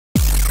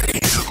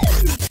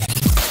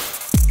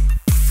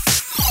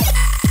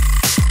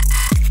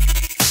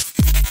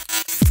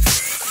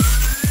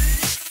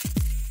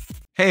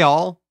Hey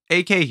all,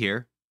 AK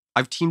here.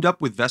 I've teamed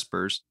up with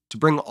Vespers to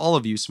bring all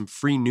of you some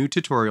free new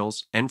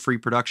tutorials and free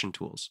production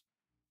tools.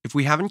 If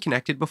we haven't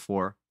connected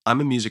before,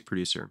 I'm a music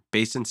producer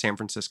based in San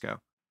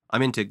Francisco.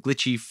 I'm into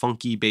glitchy,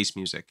 funky bass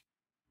music,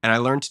 and I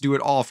learned to do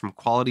it all from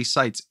quality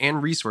sites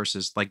and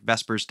resources like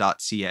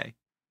vespers.ca.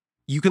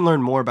 You can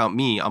learn more about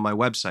me on my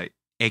website,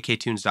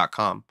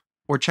 aktunes.com,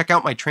 or check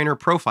out my trainer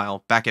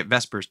profile back at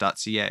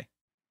vespers.ca.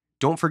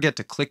 Don't forget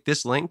to click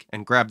this link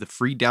and grab the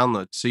free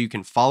download so you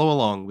can follow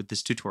along with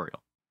this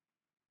tutorial.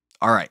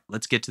 Alright,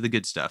 let's get to the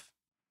good stuff.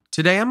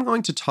 Today I'm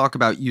going to talk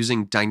about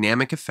using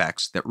dynamic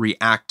effects that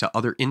react to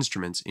other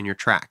instruments in your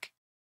track.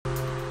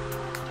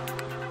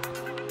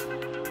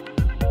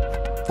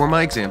 For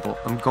my example,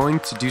 I'm going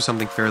to do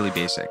something fairly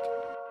basic.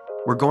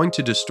 We're going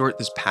to distort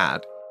this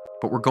pad,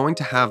 but we're going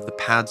to have the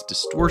pad's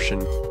distortion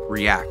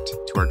react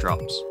to our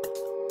drums.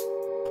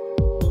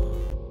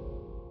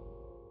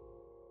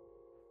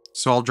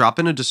 So I'll drop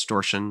in a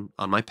distortion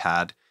on my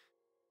pad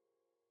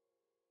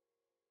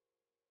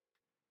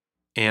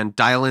and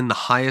dial in the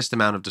highest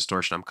amount of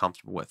distortion I'm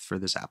comfortable with for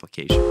this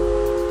application.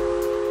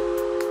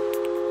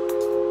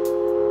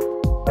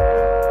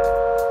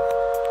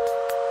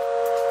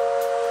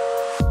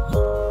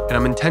 And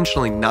I'm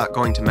intentionally not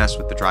going to mess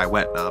with the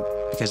dry-wet knob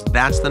because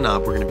that's the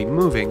knob we're going to be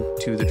moving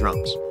to the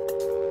drums.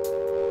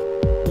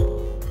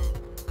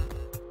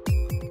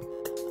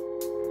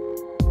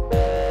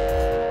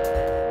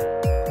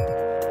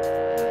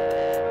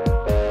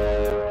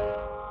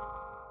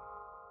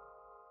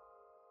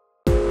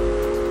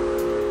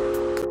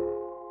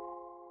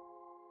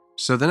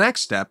 So the next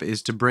step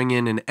is to bring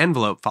in an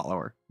envelope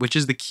follower, which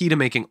is the key to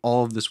making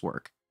all of this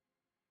work.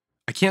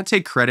 I can't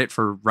take credit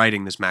for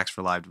writing this Max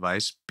for Live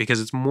device because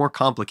it's more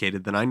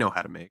complicated than I know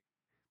how to make.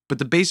 But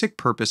the basic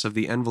purpose of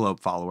the envelope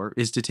follower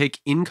is to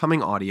take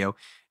incoming audio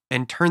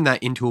and turn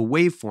that into a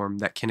waveform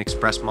that can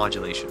express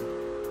modulation.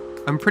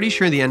 I'm pretty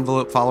sure the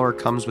envelope follower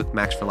comes with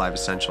Max for Live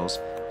Essentials,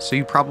 so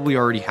you probably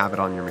already have it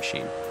on your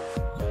machine.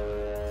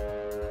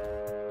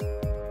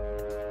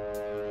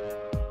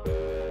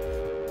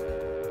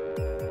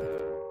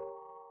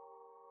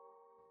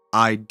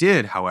 I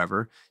did,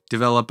 however,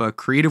 develop a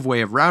creative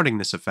way of routing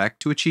this effect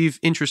to achieve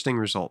interesting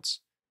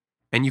results.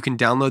 And you can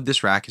download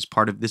this rack as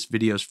part of this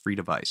video's free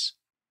device.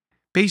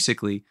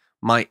 Basically,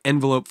 my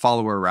envelope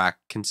follower rack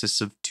consists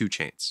of two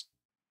chains.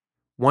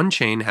 One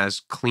chain has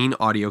clean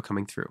audio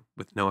coming through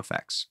with no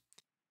effects.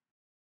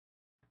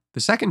 The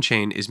second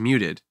chain is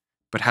muted,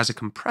 but has a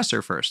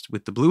compressor first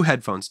with the blue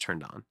headphones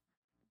turned on,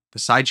 the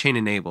sidechain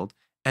enabled,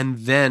 and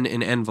then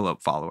an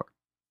envelope follower.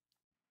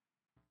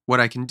 What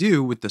I can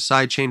do with the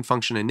sidechain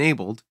function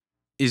enabled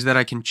is that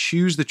I can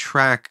choose the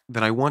track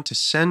that I want to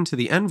send to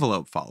the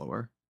envelope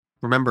follower.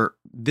 Remember,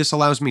 this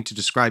allows me to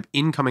describe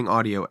incoming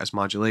audio as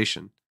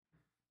modulation.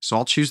 So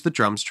I'll choose the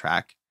drums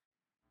track.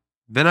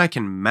 Then I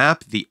can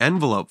map the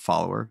envelope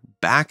follower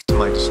back to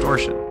my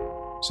distortion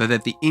so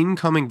that the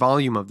incoming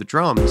volume of the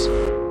drums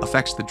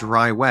affects the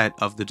dry-wet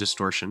of the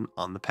distortion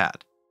on the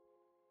pad.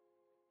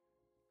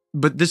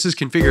 But this is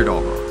configured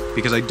all wrong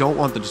because I don't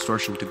want the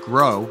distortion to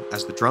grow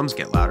as the drums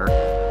get louder.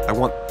 I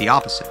want the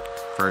opposite,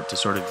 for it to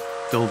sort of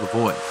fill the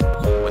void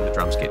when the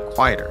drums get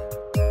quieter.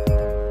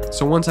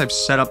 So once I've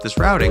set up this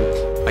routing,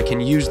 I can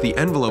use the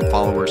envelope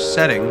follower's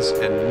settings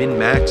and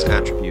min-max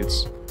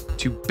attributes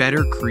to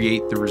better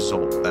create the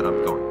result that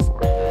I'm going for.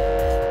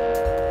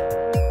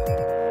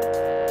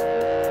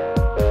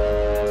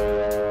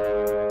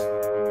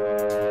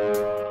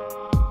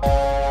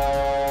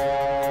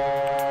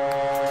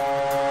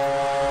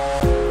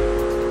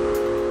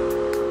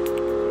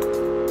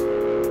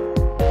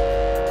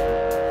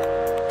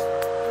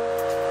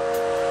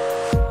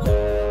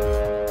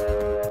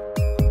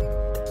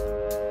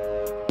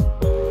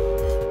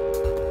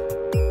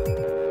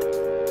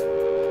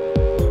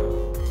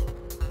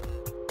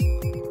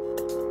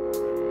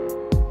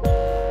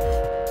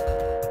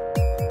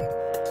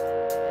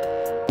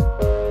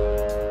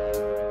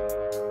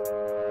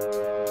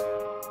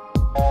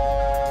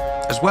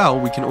 As well,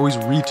 we can always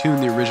retune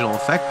the original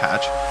effect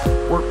patch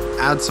or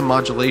add some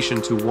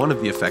modulation to one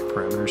of the effect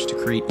parameters to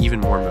create even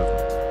more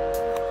movement.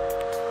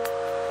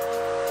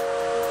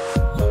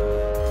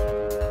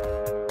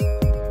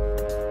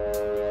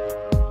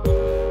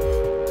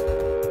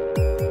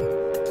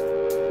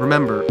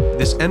 Remember,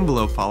 this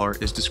envelope follower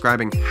is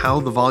describing how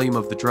the volume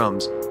of the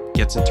drums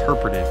gets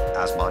interpreted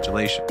as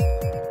modulation.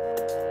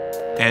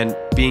 And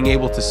being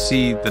able to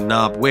see the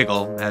knob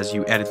wiggle as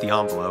you edit the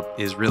envelope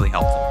is really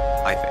helpful,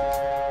 I think.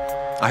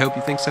 I hope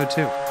you think so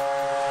too.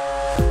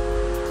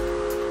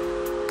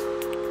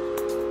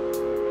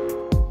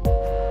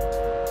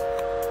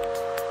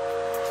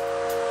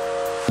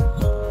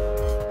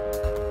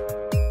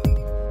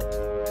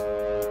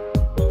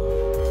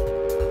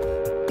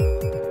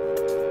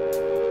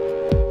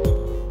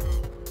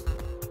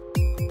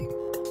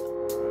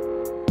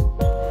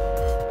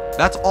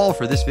 That's all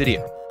for this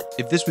video.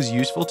 If this was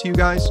useful to you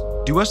guys,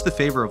 do us the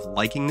favor of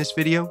liking this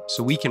video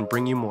so we can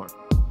bring you more.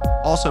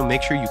 Also,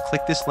 make sure you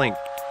click this link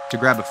to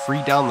grab a free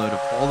download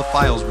of all the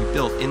files we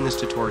built in this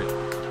tutorial.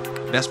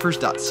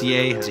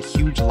 Vespers.ca has a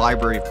huge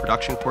library of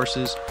production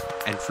courses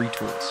and free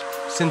tools,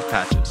 synth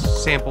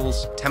patches,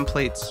 samples,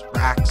 templates,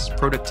 racks,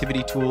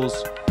 productivity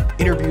tools,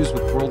 interviews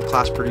with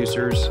world-class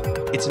producers.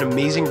 It's an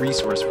amazing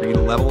resource for you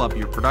to level up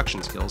your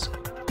production skills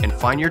and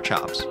find your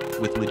chops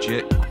with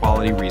legit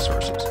quality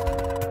resources.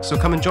 So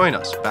come and join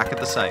us back at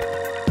the site,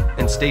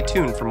 and stay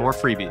tuned for more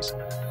freebies.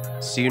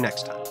 See you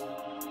next time.